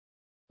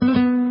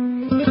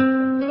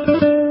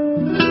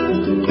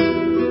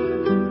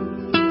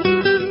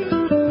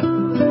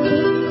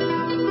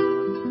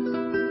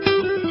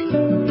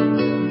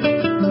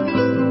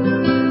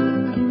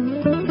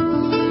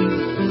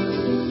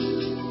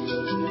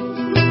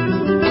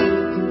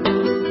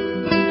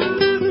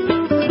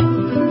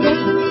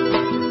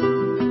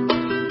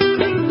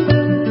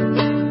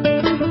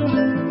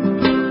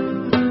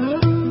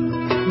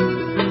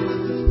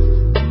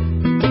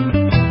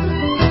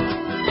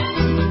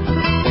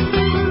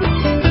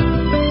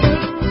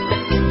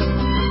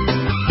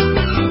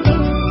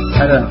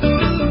هدف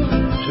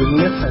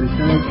چگونه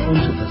خریدن از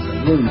آنچه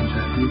تصور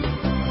می‌کردید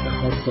به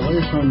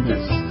خواسته‌هایتان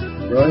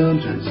برسید. برایان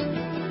تریسی.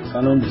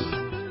 سلام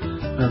دوستان،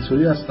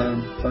 منصوری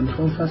هستم و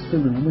میخوام فصل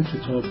نهم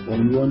کتاب با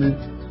عنوان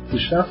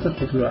پیشرفت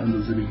خود را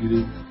اندازه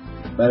بگیرید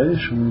برای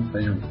شما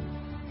بیان کنم.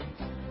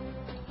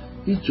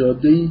 هیچ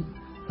جاده‌ای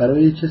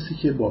برای کسی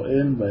که با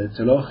علم و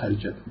اطلاع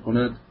حرکت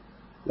می‌کند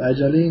و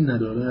عجله‌ای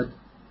ندارد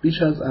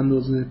بیش از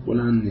اندازه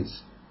بلند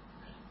نیست.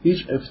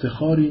 هیچ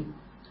افتخاری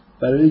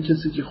برای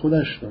کسی که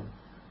خودش را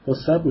با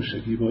صبر و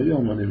شکیبایی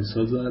آماده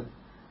می‌سازد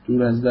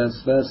دور از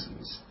دسترس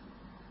نیست.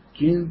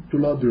 جین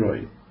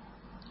دولابروی.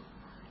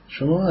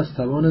 شما از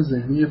توان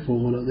ذهنی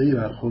فوق‌العاده‌ای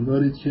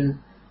برخوردارید که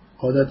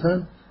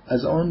عادتاً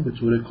از آن به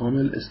طور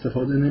کامل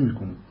استفاده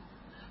نمی‌کنید.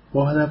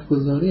 با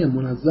هدف‌گذاری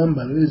منظم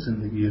برای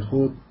زندگی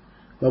خود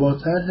و با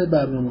طرح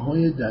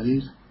برنامه‌های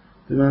دقیق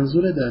به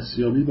منظور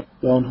دستیابی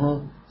به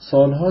آنها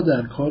سالها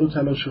در کار و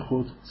تلاش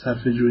خود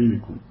صرفه‌جویی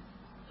می‌کنید.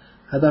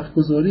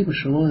 هدف‌گذاری به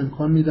شما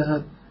امکان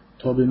می‌دهد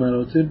تا به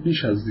مراتب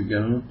بیش از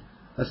دیگران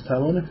از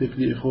توان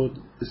فکری خود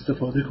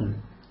استفاده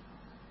کنید.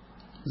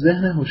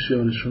 ذهن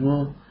هوشیار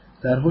شما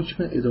در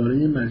حکم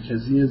اداره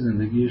مرکزی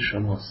زندگی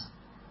شماست.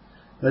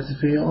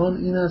 وظیفه آن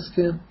این است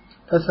که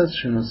پس از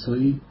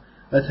شناسایی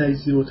و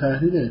تجزیه و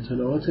تحلیل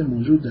اطلاعات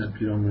موجود در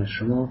پیرامون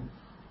شما،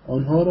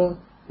 آنها را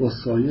با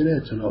سایر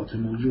اطلاعات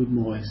موجود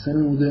مقایسه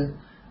نموده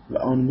و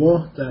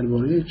آنگاه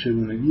درباره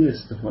چگونگی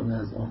استفاده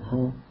از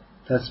آنها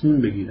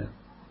تصمیم بگیرد.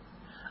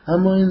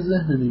 اما این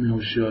ذهن نیمه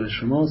هوشیار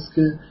شماست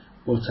که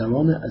با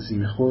توان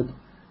عظیم خود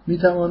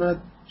میتواند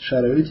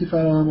شرایطی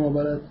فراهم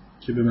آورد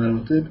که به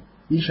مراتب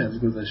بیش از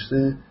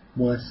گذشته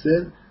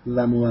مؤثر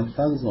و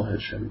موفق ظاهر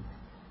شوید.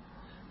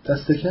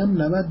 دست کم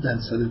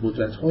 90%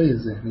 قدرت‌های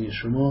ذهنی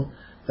شما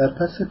در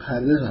پس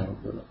پرده قرار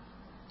دارد.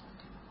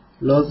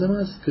 لازم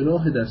است که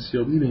راه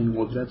دستیابی به این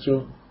قدرت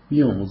را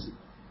بیاموزید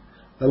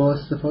و با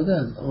استفاده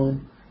از آن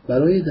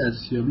برای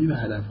دستیابی به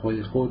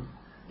هدف‌های خود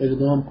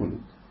اقدام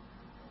کنید.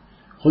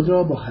 خود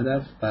را با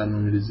هدف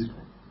برنامه‌ریزی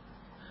کنید.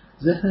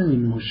 ذهن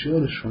نیمه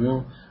هوشیار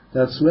شما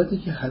در صورتی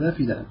که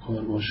هدفی در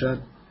کار باشد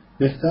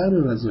بهتر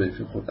به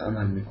وظایف خود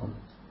عمل می‌کند.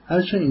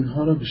 هرچه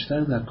اینها را بیشتر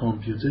در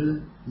کامپیوتر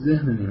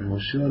ذهن نیمه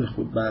هوشیار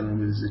خود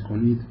برنامه‌ریزی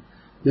کنید،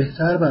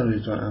 بهتر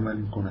برایتان عمل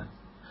می‌کند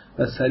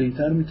و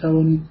سریعتر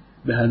می‌توانید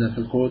به هدف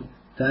خود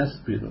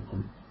دست پیدا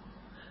کنید.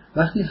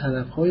 وقتی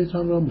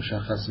هدف‌هایتان را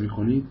مشخص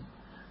می‌کنید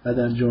و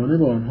در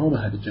جانب آنها به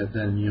حرکت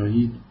در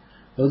می‌آیید،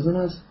 لازم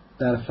است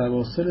در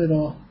فواصل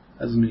راه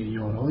از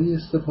معیارهایی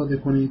استفاده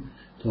کنید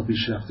تا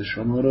پیشرفت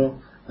شما را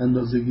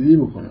اندازه‌گیری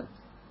بکند.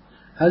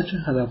 هرچه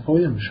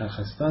هدف‌های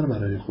مشخص‌تر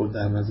برای خود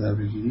در نظر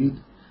بگیرید،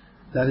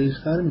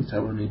 دقیق‌تر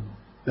می‌توانید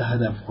به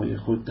هدف‌های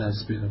خود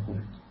دست پیدا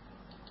کنید.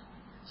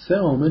 3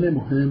 عامل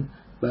مهم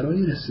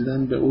برای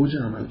رسیدن به اوج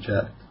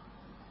عملکرد.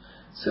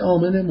 3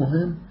 عامل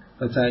مهم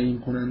و تعیین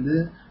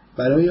کننده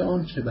برای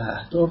آن که به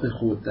اهداف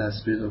خود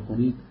دست پیدا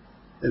کنید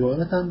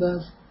عبارتند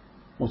از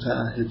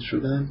متعهد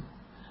شدن،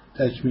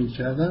 تکمیل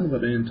کردن و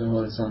به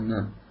انتها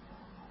رساندن.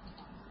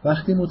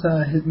 وقتی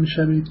متعهد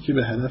می‌شوید که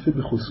به هدف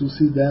به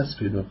خصوصی دست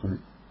پیدا کنید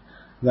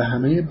و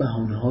همه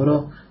بهانه‌ها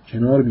را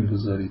کنار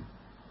می‌گذارید،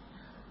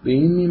 به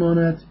این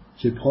می‌ماند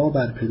که پا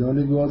بر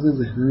پدال گاز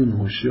ذهن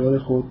هوشیار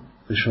خود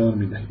فشار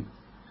می‌دهید.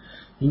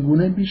 این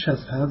گونه بیش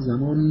از هر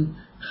زمانی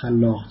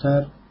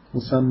خلاق‌تر،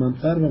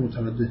 مصمم‌تر و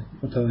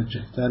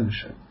متوجه‌تر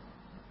می‌شوید.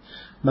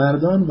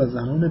 مردان و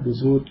زنان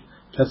بزرگ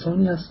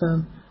کسانی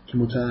هستند که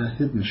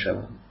متعهد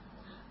می‌شوند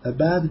و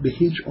بعد به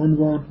هیچ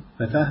عنوان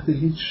و تحت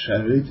هیچ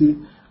شرایطی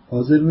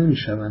حاضر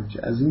نمی‌شوند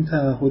که از این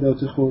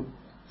تعهدات خود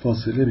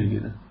فاصله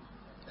بگیرند.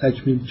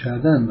 تکمیل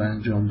کردن و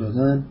انجام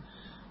دادن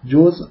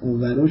جزء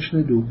و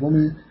رکن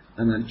دوم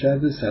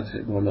عملکرد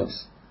سطح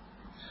بالاست.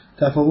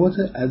 تفاوت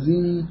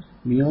عظیمی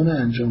میان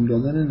انجام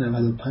دادن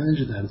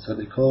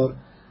 95% کار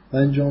و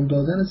انجام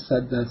دادن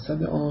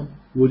 100% آن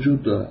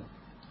وجود دارد.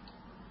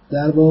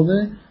 در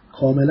واقع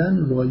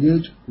کاملا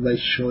رایج و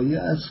شایع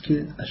است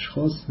که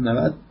اشخاص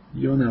 90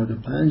 یا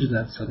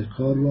 95%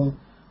 کار را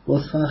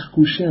با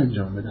سخت‌کوشی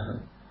انجام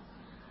بدهند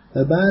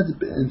و بعد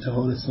به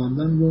انتها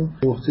رساندن را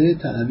به عهده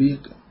تعویق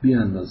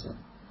بیاندازند.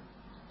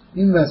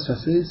 این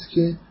وسوسه است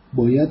که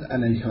باید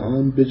علیه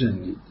آن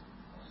بجنگید.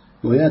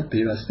 باید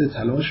پیوسته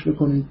تلاش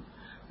بکنید،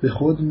 به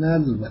خود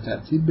نظم و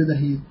ترتیب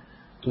بدهید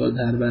تا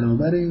در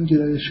برابر این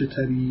گرایش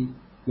طبیعی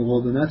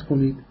مقاومت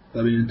کنید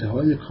و به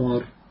انتهای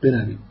کار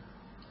بروید.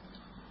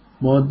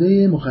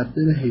 ماده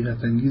مخدر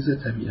حیرت انگیز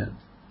طبیعت.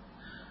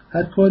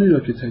 هر کاری را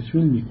که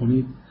تکمیل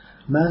می‌کنید،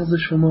 مغز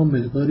شما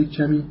مقداری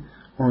کمی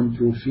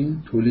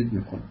اندروفین تولید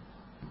می‌کند.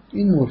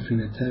 این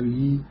مورفین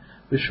طبیعی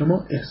به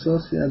شما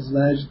احساسی از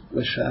وجد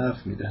و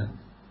شعف می‌دهد.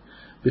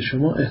 به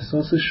شما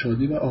احساس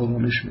شادی و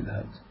آرامش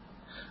می‌دهد.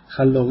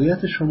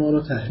 خلاقیت شما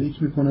را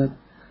تحریک می‌کند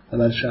و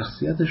بر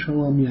شخصیت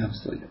شما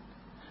می‌افزاید.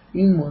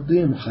 این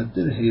ماده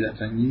مخدر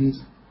حیرت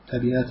انگیز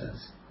طبیعت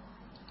است.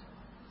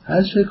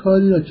 هر چه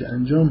کاری را که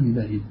انجام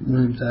می‌دهید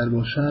مهمتر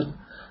باشد،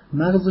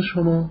 مغز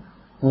شما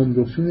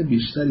اندروفین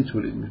بیشتری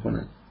تولید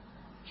می‌کند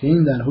که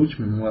این در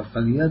حکم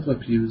موفقیت و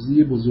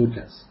پیروزی بزرگ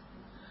است.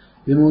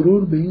 به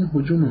مرور به این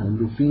هجوم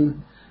اندروفین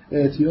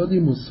اعتیادی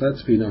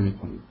مثبت پیدا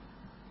می‌کنید.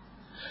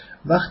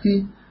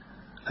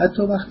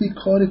 حتی وقتی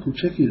کار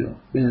کوچکی را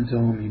به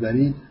انتها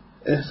می‌برید،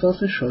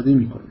 احساس شادی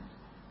می‌کنید.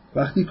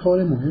 وقتی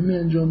کار مهمی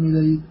انجام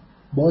می‌دهید،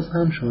 باز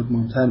هم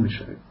شادمان‌تر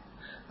می‌شوید.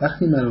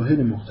 وقتی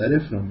مراحل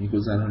مختلف را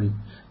می‌گذرانید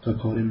تا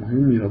کار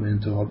مهمی را به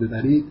انتها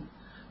ببرید،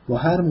 با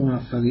هر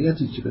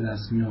موفقیتی که به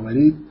دست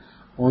می‌آورید،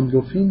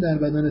 اندورفین در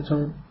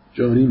بدنتان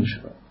جاری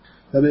می‌شود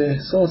و به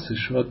احساس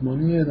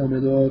شادمانی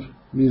ادامه‌دار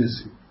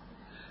می‌رسید.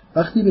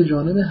 وقتی به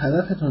جانب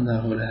هدفتان در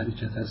حال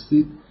حرکت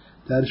هستید،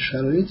 در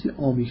شرایطی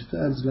آمیخته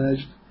از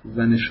وجد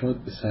و نشاط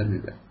به سر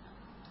می‌برید.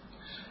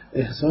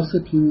 احساس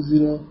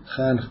پیروزی را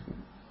خلق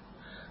کنید.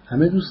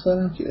 همه دوست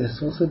دارند که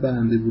احساس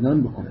برنده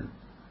بودن بکنند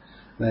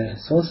و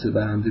احساس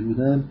برنده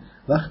بودن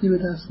وقتی به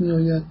دست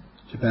می‌آید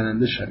که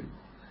برنده شوید.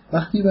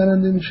 وقتی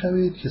برنده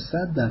می‌شوید که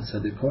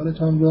 100%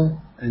 کارتان را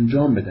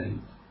انجام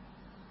بدهید.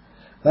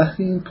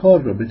 وقتی این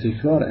کار را به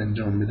تکرار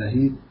انجام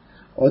بدهید،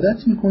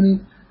 عادت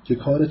می‌کنید که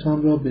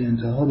کارتان را به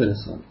انتها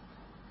برسانید.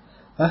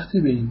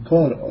 وقتی به این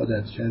کار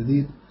عادت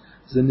کردید،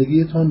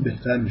 زندگیتان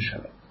بهتر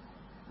می‌شود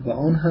و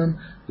آن هم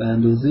به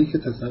اندازه‌ای که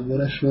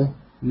تصورش را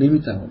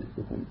نمی‌توانید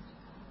بکنید.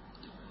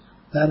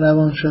 در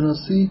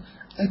روانشناسی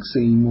عکس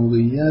این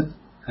موقعیت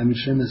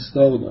همیشه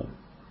مصداق دارد.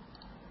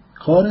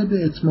 کار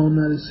به اتمام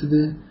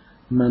نرسیده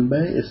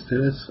منبع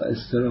استرس و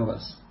اضطراب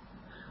است.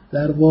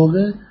 در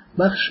واقع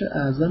بخش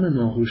اعظم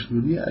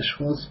ناخوشنودی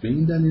اشخاص به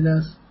این دلیل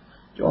است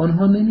که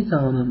آنها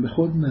نمی‌توانند به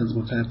خود نظم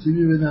و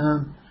ترتیبی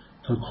بدهند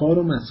تا کار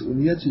و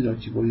مسئولیتی را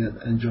که باید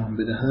انجام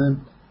بدهند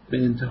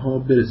به انتها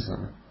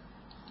برسانند.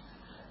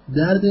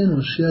 درد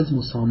ناشی از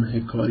مسامحه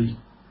کاری.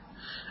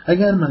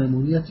 اگر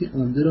مأموریتی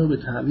عمده را به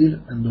تعویق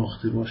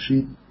انداخته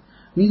باشید،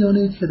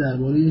 می‌دانید که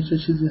درباره چه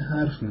چیزی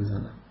حرف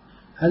می‌زنم.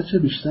 هرچه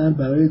بیشتر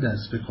برای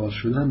دست به کار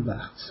شدن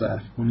وقت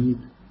صرف کنید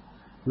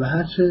و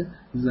هرچه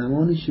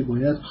زمانی که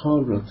باید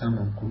کار را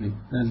تمام کنید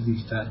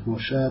نزدیکتر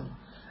باشد،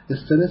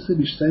 استرس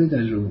بیشتری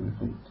تجربه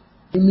می‌کنید.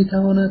 این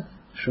می‌تواند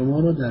شما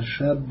را در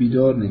شب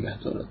بیدار نگه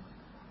دارد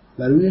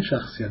و روی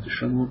شخصیت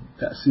شما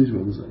تأثیر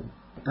بگذارد.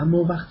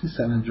 اما وقتی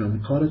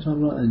سرانجام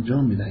کارتان را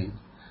انجام می‌دهید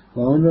و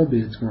آن را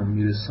به اتمام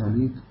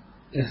می‌رسانید،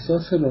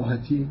 احساس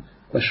راحتی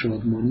و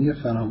شادمانی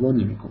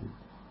فراوانی می‌کنید.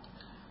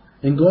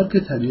 انگار که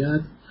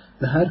طبیعت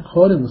به هر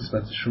کار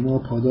مثبت شما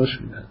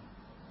پاداش می‌دهد.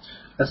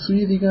 از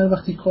سوی دیگر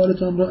وقتی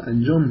کارتان را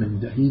انجام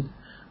نمی‌دهید،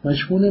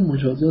 مشمول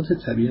مجازات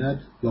طبیعت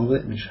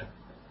واقع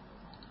می‌شوید.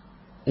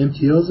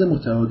 امتیاز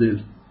متعادل.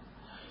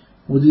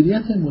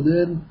 مدیریت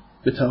مدرن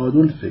به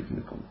تعادل فکر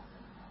می‌کند.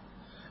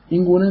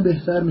 این گونه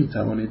بهتر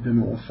می‌توانید به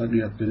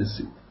موفقیت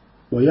برسید.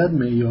 باید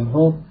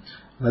معیارها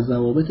و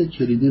ضوابط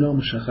کلیدی را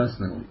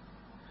مشخص نمایید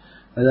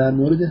و در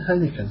مورد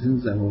هر یک از این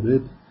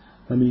ضوابط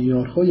و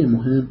معیارهای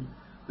مهم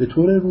به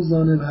طور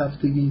روزانه و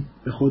هفتگی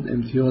به خود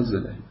امتیاز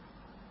بدهید.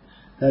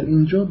 در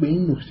اینجا به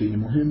این نکته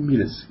مهم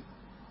می‌رسید.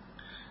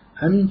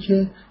 همین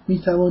که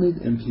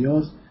می‌توانید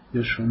امتیاز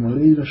یا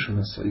شماره‌ای را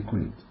شناسایی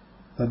کنید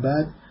و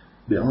بعد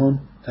به آن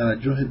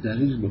توجه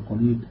دقیق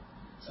بکنید،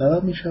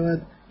 سبب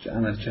می‌شود که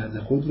عملکرد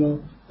خود را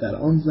در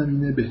آن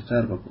زمینه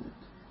بهتر بکنید.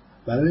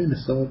 برای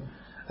مثال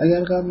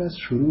اگر قبل از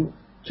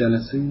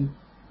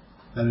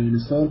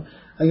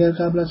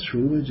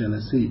شروع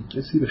جلسه‌ای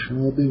کسی به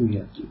شما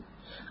بگوید که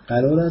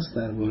قرار است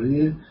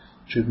درباره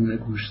چگونه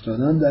گوش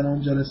دادن در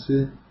آن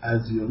جلسه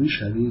ارزیابی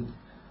شوید،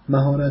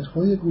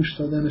 مهارت‌های گوش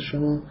دادن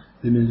شما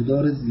به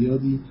مقدار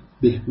زیادی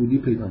بهبودی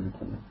پیدا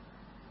می‌کند.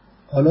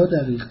 حالا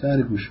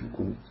دقیق‌تر گوش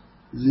می‌کنید،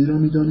 زیرا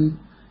می‌دانید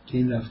که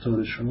این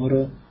رفتار شما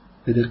را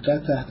به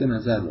دقت تحت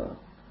نظر دارد.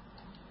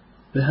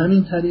 به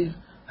همین طریق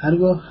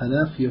هرگاه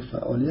هدف یا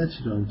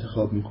فعالیتی را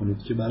انتخاب می‌کنید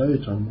که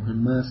برایتان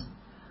مهم است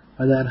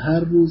و در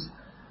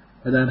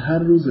هر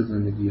روز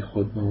زندگی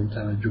خود به آن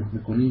توجه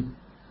می‌کنید،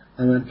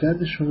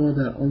 عملکرد شما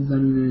در آن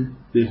زمینه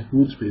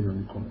بهبود پیدا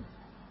می‌کند.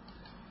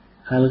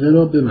 حلقه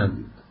را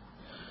ببندید.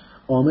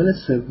 عامل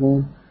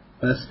سوم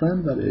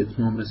بستن و به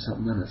اتمام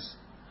رساندن است.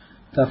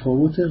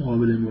 تفاوت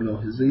قابل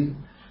ملاحظه‌ای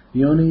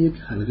میان یک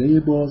حلقه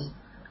باز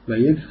و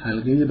یک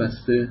حلقه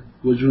بسته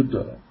وجود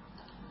دارد.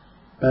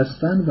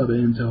 بستن و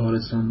به انتها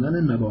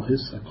رساندن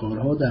مباحث و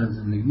کارها در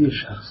زندگی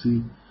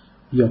شخصی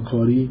یا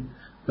کاری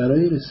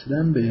برای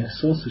رسیدن به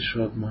احساس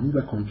شادمانی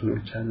و کنترل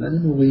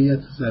کردن موقعیت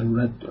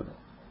ضرورت دارد.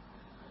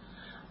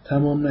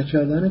 تمام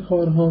نکردن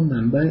کارها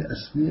منبع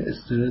اصلی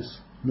استرس،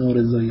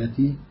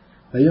 نارضایتی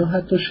و یا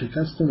حتی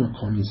شکست و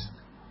ناکامی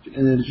است که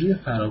انرژی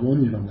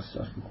فراوانی را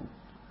مصرف می‌کند.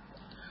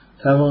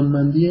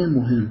 توانمندی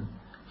مهم.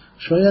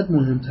 شاید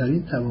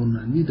مهمترین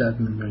توانمندی در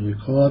دنیای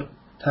کار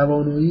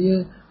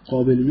توانایی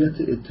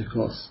قابلیت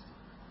اتکاست.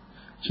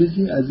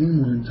 چیزی از این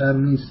مهمتر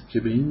نیست که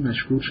به این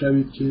مشغول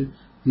شوید که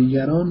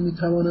دیگران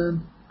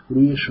می‌توانند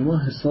روی شما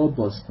حساب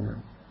باز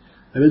کنند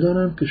و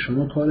بدانند که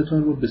شما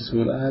کارتان را به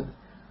سرعت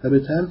و به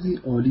طرزی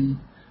عالی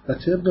و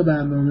طبق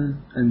برنامه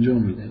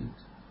انجام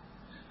می‌دهید.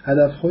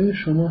 هدف‌های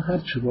شما هر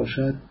چه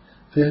باشد،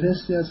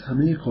 فهرستی از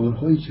همه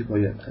کارهایی که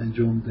باید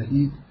انجام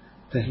دهید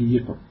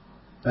تهیه کنید.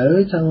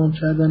 برای تمام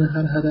کردن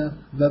هر هدف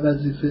و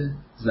وظیفه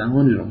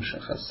زمانی را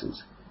مشخص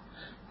سازید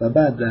و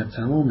بعد در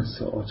تمام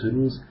ساعات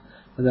روز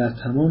و در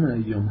تمام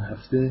ایام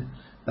هفته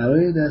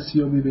برای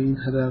دستیابی به این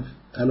هدف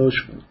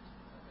تلاش کنید.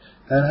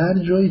 در هر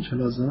جایی که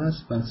لازم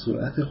است بر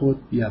سرعت خود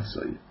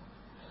بیفزایید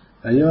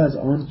و یا از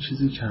آن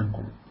چیزی کم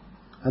کنید.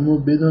 اما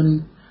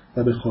بدانید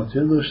و به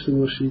خاطر داشته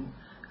باشید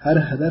هر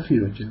هدفی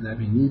را که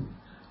نبینید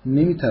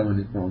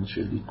نمیتوانید به آن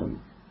شلیک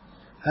کنید.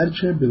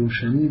 هرچه به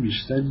روشنی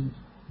بیشتری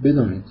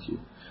بدانید که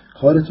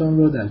کارتان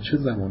را در چه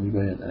زمانی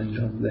باید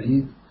انجام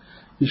دهید،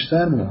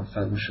 بیشتر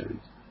موفق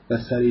می‌شوید و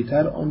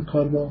سریعتر آن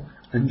کار را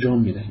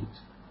انجام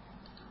می‌دهید.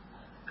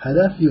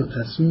 هدف یا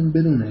تصمیم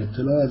بدون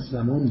اطلاع از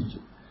زمانی که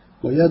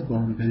باید به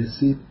آن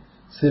برسید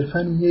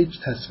صرفاً یک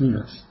تصمیم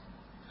است.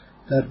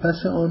 در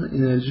پس آن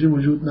انرژی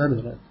وجود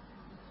ندارد.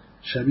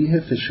 شبیه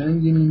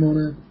فشنگی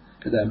میماند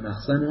که در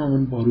مخزن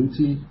آن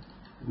باروتی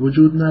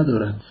وجود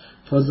ندارد.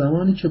 تا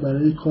زمانی که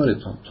برای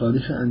کارتان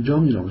تاریخ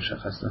انجامی را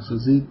مشخص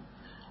نسازید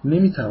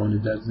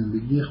نمیتوانید در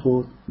زندگی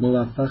خود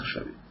موفق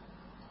شوید.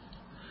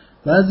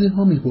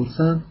 بعضی‌ها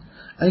میپرسند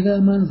اگر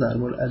من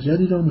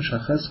ضرب‌الاجلی را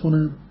مشخص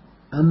کنم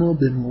اما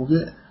به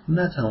موقع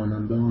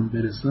نتوانم به آن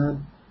برسم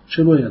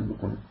چه باید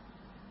بکنم؟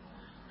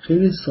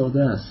 خیلی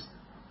ساده است.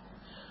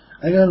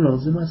 اگر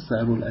لازم است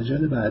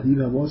ضرب‌الاجل بعدی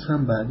و باز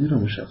هم بعدی را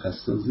مشخص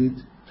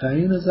سازید،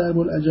 تعیین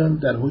ضرب‌الاجل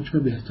در حکم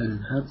بهترین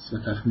حدس و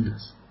تخمین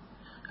است.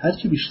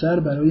 هرچی بیشتر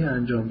برای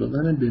انجام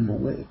دادن به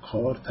موقع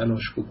کار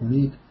تلاش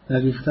بکنید،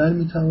 دقیق‌تر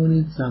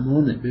می‌توانید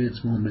زمان به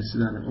اتمام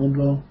رسیدن آن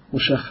را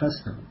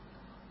مشخص نمایید.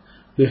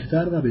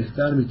 بهتر و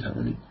بهتر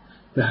می‌توانید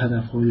به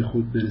هدف‌های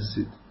خود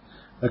برسید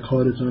و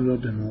کارتان را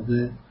به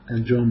موقع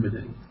انجام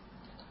بدهید.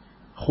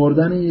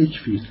 خوردن یک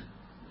فیل.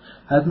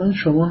 حتما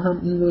شما هم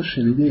این را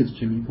شنیدید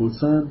که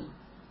می‌پرسند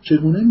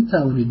چگونه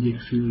می‌توانید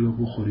یک فیل را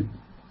بخورید؟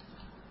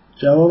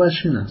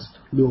 جوابش این است: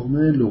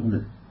 لقمه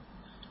لقمه.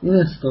 این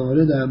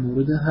استعاره در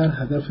مورد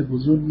هر هدف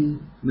بزرگی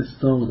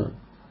مصداق دارد.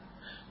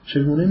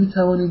 چگونه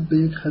می‌توانید به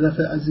یک هدف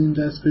عظیم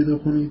دست پیدا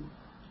کنید؟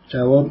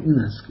 جواب این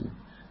است که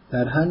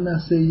در هر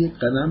لحظه یک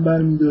قدم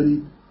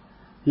برمی‌دارید،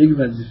 یک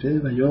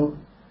وظیفه و یا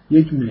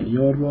یک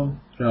معیار را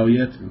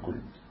رعایت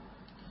می‌کنید.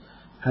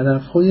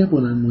 هدف‌های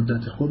بلند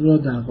مدت خود را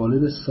در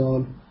قالب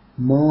سال،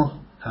 ماه،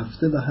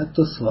 هفته و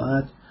حتی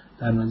ساعت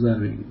در نظر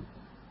بگیرید.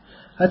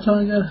 حتی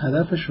اگر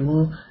هدف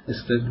شما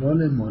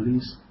استقلال مالی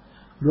است،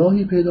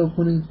 راهی پیدا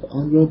کنید و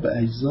آن را به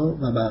اجزا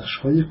و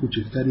بخش‌های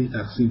کوچکتری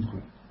تقسیم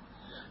کنید.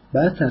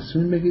 بعد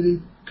تصمیم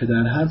بگیرید که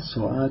در هر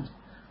ساعت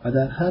و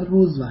در هر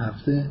روز و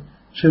هفته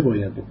چه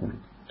باید بکنید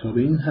تا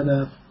به این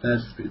هدف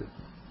دست پیدا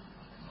کنید.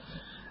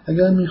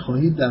 اگر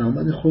می‌خواهید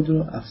درآمد خود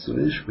را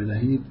افزایش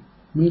بدهید،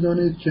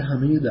 می‌دانید که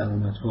همه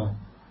درآمدها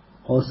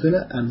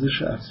حاصل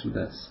ارزش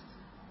افزوده است.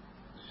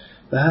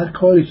 به هر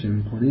کاری که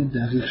می‌کنید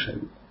دقیق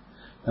شوید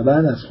و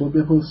بعد از خود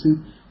بپرسید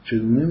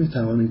چگونه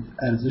می‌توانید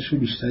ارزش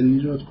بیشتری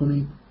ایجاد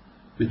کنید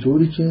به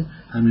طوری که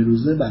همه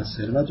روزه بر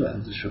ثروت و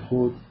ارزش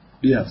خود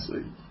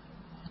بیفزایید.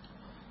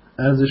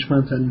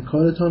 ارزشمندترین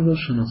کارتان را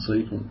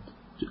شناسایی کنید.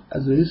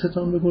 از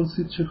رئیستان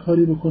بپرسید چه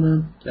کاری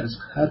بکنم که از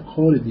هر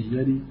کار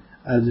دیگری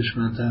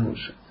ارزشمندتر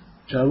باشد.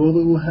 جواب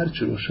او هر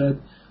چه باشد،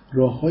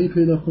 راه‌هایی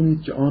پیدا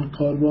کنید که آن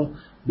کار را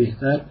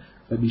بهتر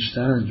و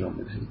بیشتر انجام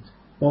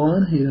بدهید.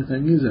 واقعا حیرت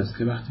انگیز است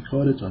که وقتی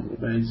کارتان را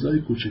به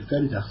اجزای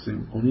کوچکتری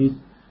تقسیم کنید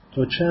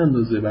تا چه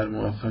اندازه بر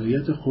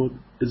موفقیت خود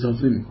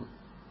اضافه می‌کنید.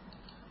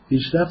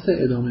 پیشرفت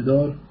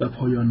ادامه‌دار و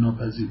پایان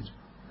ناپذیر.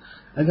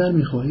 اگر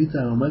می‌خواهید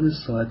درآمد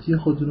ساعتی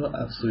خود را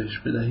افزایش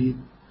بدهید،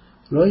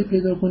 راهی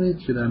پیدا کنید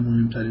که در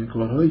مهمترین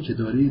کارهایی که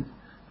دارید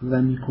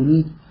و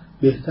می‌کنید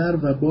بهتر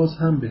و باز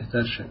هم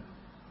بهتر شوید.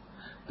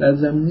 در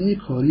زمینه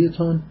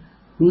کاریتان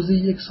روزی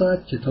 1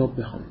 ساعت کتاب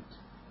بخوانید.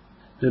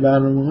 به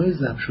برنامه‌های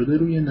ضبط شده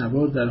روی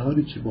نوار در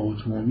حالی که با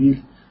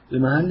اتومبیل به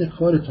محل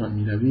کارتان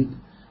می‌روید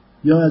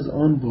یا از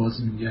آن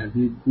باز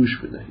می‌گردید گوش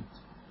بدهید.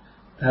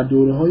 در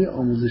دوره‌های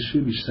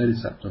آموزشی بیشتری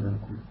ثبت نام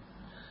کنید.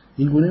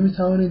 این گونه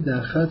می‌توانید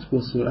در خط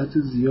با سرعت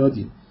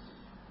زیادی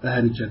به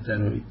حرکت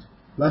درآیید.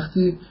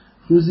 وقتی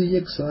روزی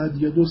 1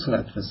 ساعت یا 2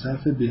 ساعت به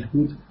صرف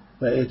بهبود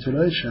و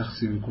اطلاع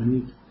شخصی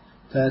می‌کنید،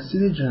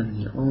 تأثیر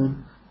جمعی آن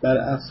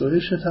بر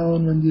افزایش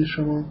توانمندی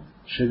شما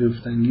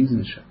شگفت‌انگیز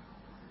می‌شود.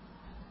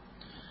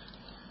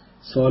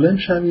 سالم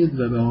شوید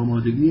و به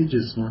آمادگی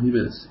جسمانی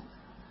برسید.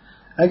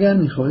 اگر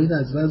می‌خواهید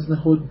از وزن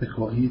خود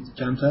بکاهید،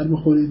 کمتر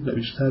بخورید و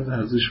بیشتر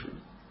ورزش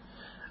کنید.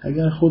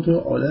 اگر خود را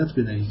عادت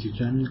بدهید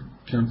که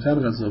کمتر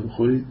غذا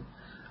بخورید،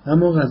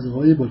 اما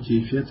غذاهای با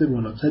کیفیت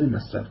بالاتری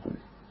مصرف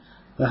کنید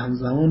و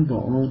همزمان با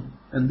آن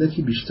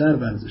اندکی بیشتر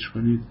ورزش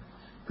کنید،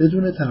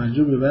 بدون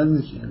توجه به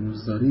وزنی که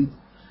امروز دارید،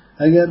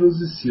 اگر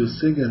روزی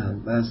 33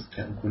 گرم وزن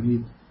کم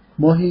کنید،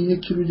 ماهی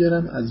 1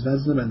 کیلوگرم از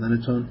وزن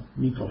بدنتان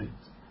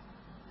می‌کاهید.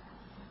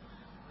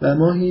 و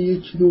ماهی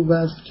 1 کیلو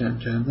وزن کم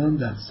کردن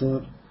در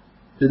سال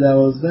به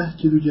 12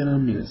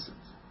 کیلوگرم میرسد.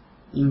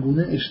 این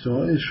گونه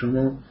اشتهای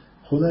شما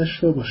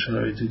خودش را با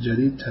شرایط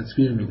جدید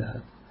تطبیق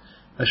می‌دهد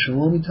و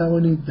شما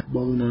می‌توانید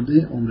باقی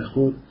مانده عمر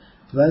خود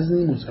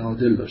وزنی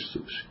متعادل داشته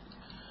باشید.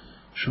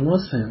 شما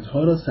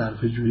سنت‌ها را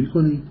صرفه‌جویی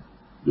کنید،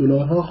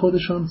 دلارها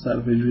خودشان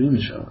صرفه‌جویی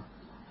می‌شوند.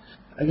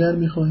 اگر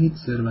می‌خواهید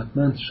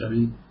ثروتمند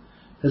شوید،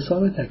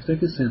 حساب تک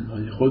تک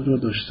سنت‌های خود را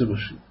داشته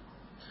باشید.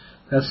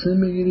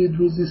 تصمیم بگیرید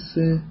روزی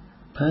 3،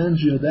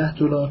 5 یا 10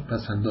 دلار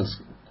پسنداز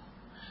کنید.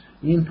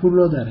 این پول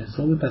را در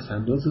حساب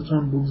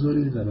پسندازتان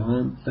بگذارید و به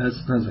آن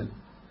دست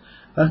نزنید.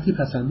 وقتی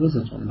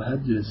پسندازتان به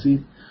حدی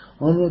رسید،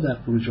 آن را در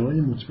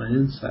پروژه‌های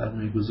مطمئن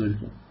سرمایه‌گذاری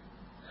کنید.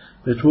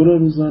 به طور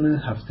روزانه،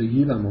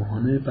 هفتگی و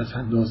ماهانه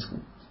پسنداز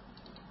کنید.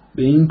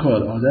 به این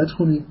کار عادت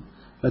کنید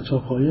و تا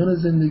پایان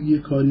زندگی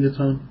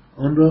کاریتان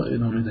آن را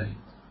ادامه دهید.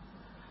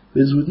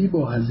 به زودی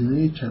با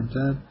هزینه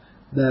کمتر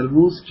در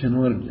روز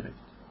کنار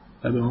می‌آیید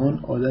و به آن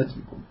عادت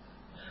می‌کنید.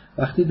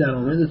 وقتی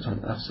درآمدتان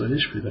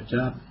افزایش پیدا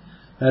کرد،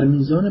 بر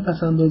میزان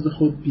پسنداز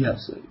خود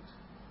بیفزایید.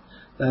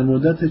 در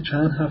مدت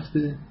چند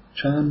هفته،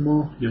 چند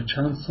ماه یا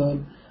چند سال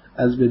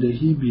از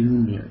بدهی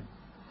بیرون می‌آیید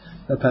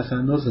و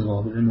پسنداز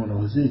قابل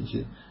ملاحظه‌ای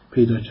که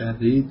پیدا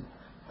کرده اید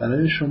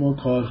برای شما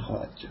کار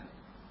خواهد کرد.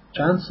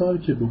 چند سال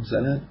که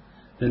بگذرد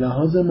به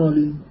لحاظ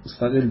مالی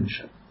مستقل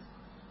می‌شوید.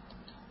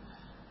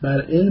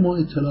 بر علم و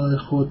اطلاع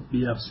خود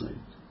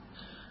بیفزایید.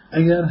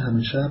 اگر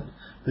همه شب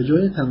به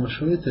جای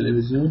تماشای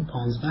تلویزیون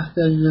 15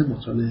 دقیقه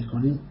مطالعه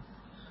کنید،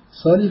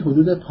 سالی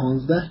حدود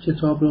 15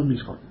 کتاب را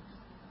می‌خوانید.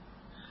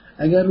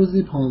 اگر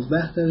روزی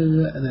 15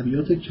 دقیقه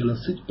ادبیات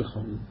کلاسیک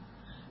بخوانید،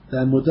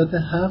 در مدت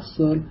 7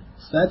 سال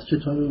 100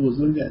 کتاب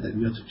بزرگ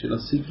ادبیات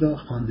کلاسیک را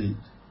خواندید.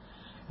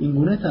 این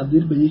گونه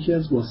تبدیل به یکی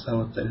از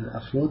باسوادترین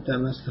افراد در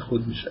نسل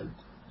خود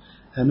می‌شوید.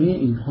 همه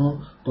اینها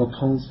با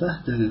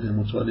 15 دقیقه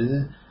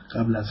مطالعه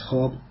قبل از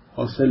خواب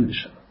حاصل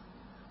می‌شود.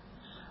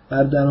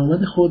 بر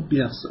درآمد خود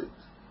بیفزایید.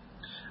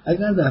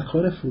 اگر در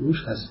کار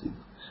فروش هستید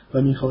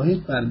و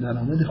می‌خواهید بر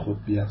درآمد خود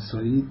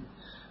بیفزایید،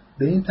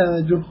 به این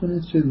توجه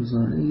کنید که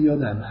روزانه یا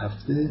در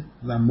هفته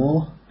و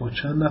ماه با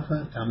چند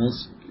نفر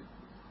تماس می‌گیرید.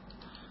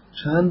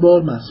 چند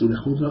بار محصول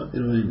خود را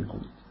ارائه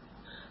می‌کنید.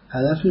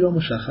 هدفی را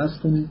مشخص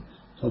کنید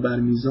تا بر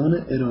میزان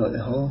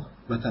ارائه‌ها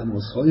و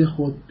تماس‌های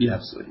خود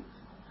بیفزایید.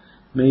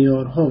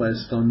 معیارها و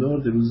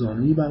استاندارد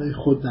روزانه‌ای برای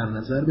خود در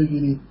نظر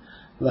بگیرید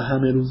و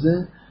همه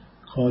روزه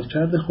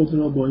کارکرد خود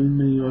را با این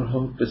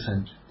معیارها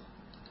بسنجید.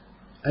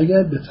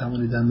 اگر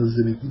بتوانید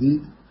اندازه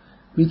بگیرید،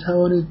 می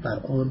توانید بر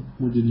آن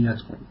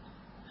مدیریت کنید.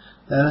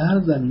 در هر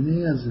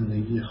زمینه از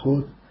زندگی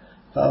خود،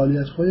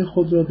 فعالیت‌های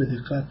خود را به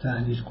دقت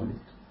تحلیل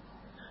کنید.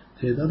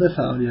 تعداد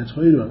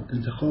فعالیت‌هایی را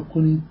انتخاب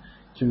کنید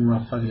که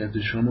موفقیت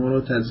شما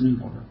را تضمین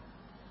کنند.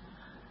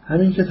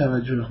 همین که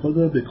توجه خود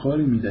را به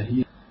کاری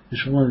می‌دهید، به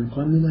شما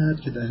امکان می‌دهد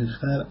که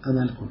دقیق‌تر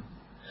عمل کنید.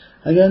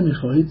 اگر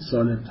می‌خواهید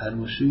سالم‌تر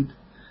باشید،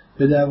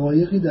 به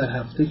دقایقی در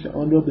هفته که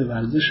آن را به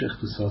ورزش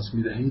اختصاص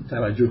می‌دهید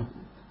توجه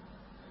کنید.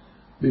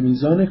 به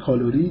میزان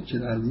کالری که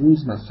در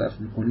روز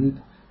مصرف می‌کنید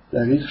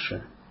دقیق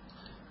شوید.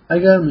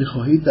 اگر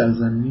می‌خواهید در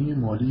زمینه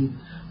مالی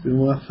به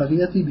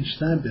موفقیتی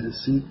بیشتر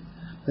برسید،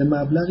 به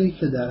مبلغی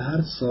که در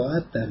هر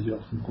ساعت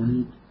دریافت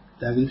می‌کنید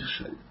دقیق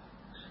شوید.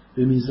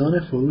 به میزان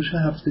فروش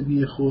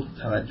هفتگی خود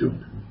توجه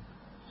کنید.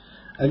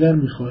 اگر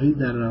می‌خواهید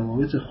در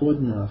روابط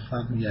خود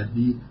موفق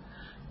گردید،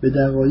 به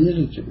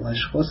دقایقی که با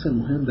اشخاص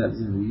مهم در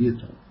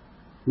زندگیتان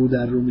رو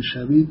در رو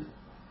می‌شوید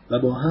و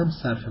با هم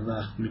صرف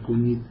وقت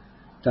می‌کنید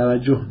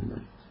توجه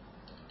کنید.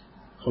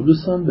 خب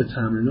دوستان، به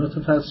تمرینات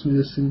فصل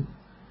می‌رسیم.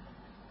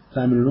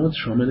 تمرینات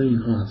شامل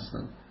اینها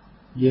هستند: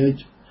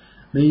 1.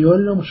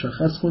 معیاری را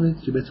مشخص کنید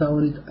که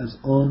بتوانید از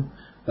آن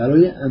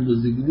برای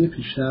اندازه‌گیری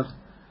پیشرفت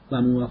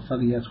و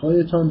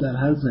موفقیت‌هایتان در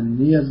هر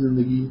زمینه‌ای از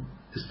زندگی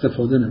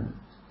استفاده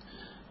نمایید.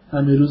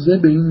 همه روزه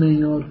به این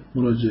معیار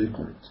مراجعه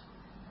کنید.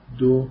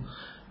 2.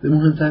 به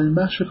مهمترین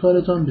بخش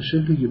کارتان به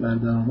شکلی که بر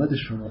درآمد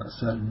شما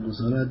اثر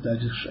می‌گذارد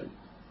دقیق شوید.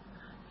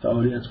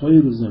 فعالیت‌های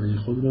روزانه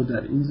خود را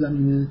در این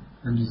زمینه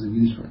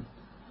اندازه‌گیری کنید.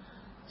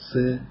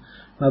 3.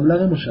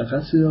 مبلغ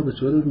مشخصی را به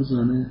طور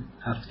روزانه،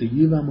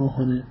 هفتگی و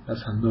ماهانه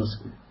پس‌انداز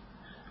کنید.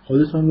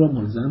 خودتان را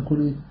ملزم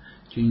کنید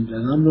که این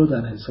رقم را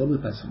در حساب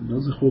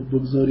پس‌انداز خود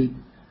بگذارید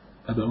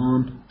و به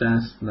آن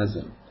دست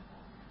نزنید.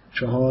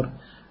 4.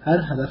 هر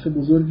هدف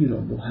بزرگی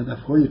را با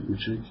هدف‌های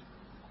کوچک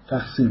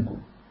تقسیم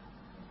کنید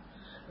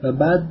و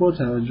بعد با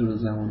توجه به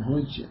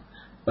زمان‌هایی که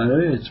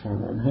برای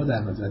اتمام آنها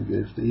در نظر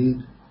گرفته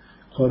اید،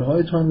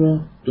 کارهایتان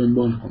را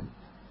دنبال کنید.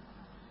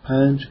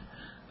 5.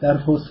 در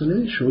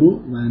فاصله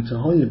شروع و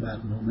انتهای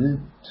برنامه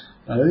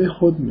برای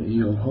خود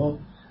معیارها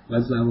و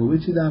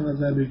ضوابطی در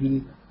نظر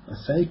بگیرید و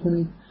سعی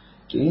کنید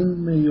که این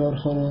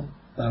معیارها را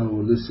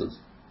برآورده سازید.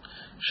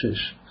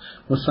 6.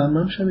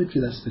 مصمم شوید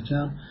که دست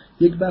کم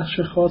یک بخش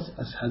خاص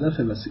از هدف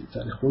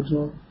وسیع‌تر خود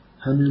را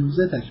همه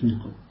روزه تکمیل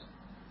کنید.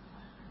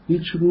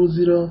 هیچ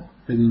روزی را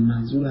بدین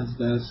منظور از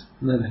دست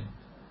ندهید.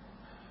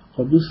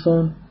 خب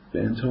دوستان،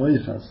 به انتهای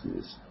فصل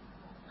رسیدیم.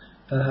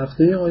 در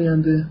هفته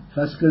آینده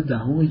فصل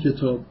 10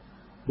 کتاب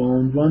با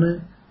عنوان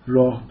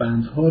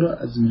راهبندها را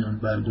از میان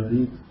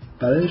بردارید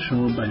برای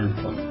شما بیان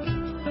خواهم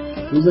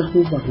کرد. روز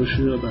خوب و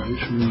خوشی را برای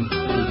شما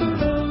آرزو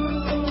می‌کنم.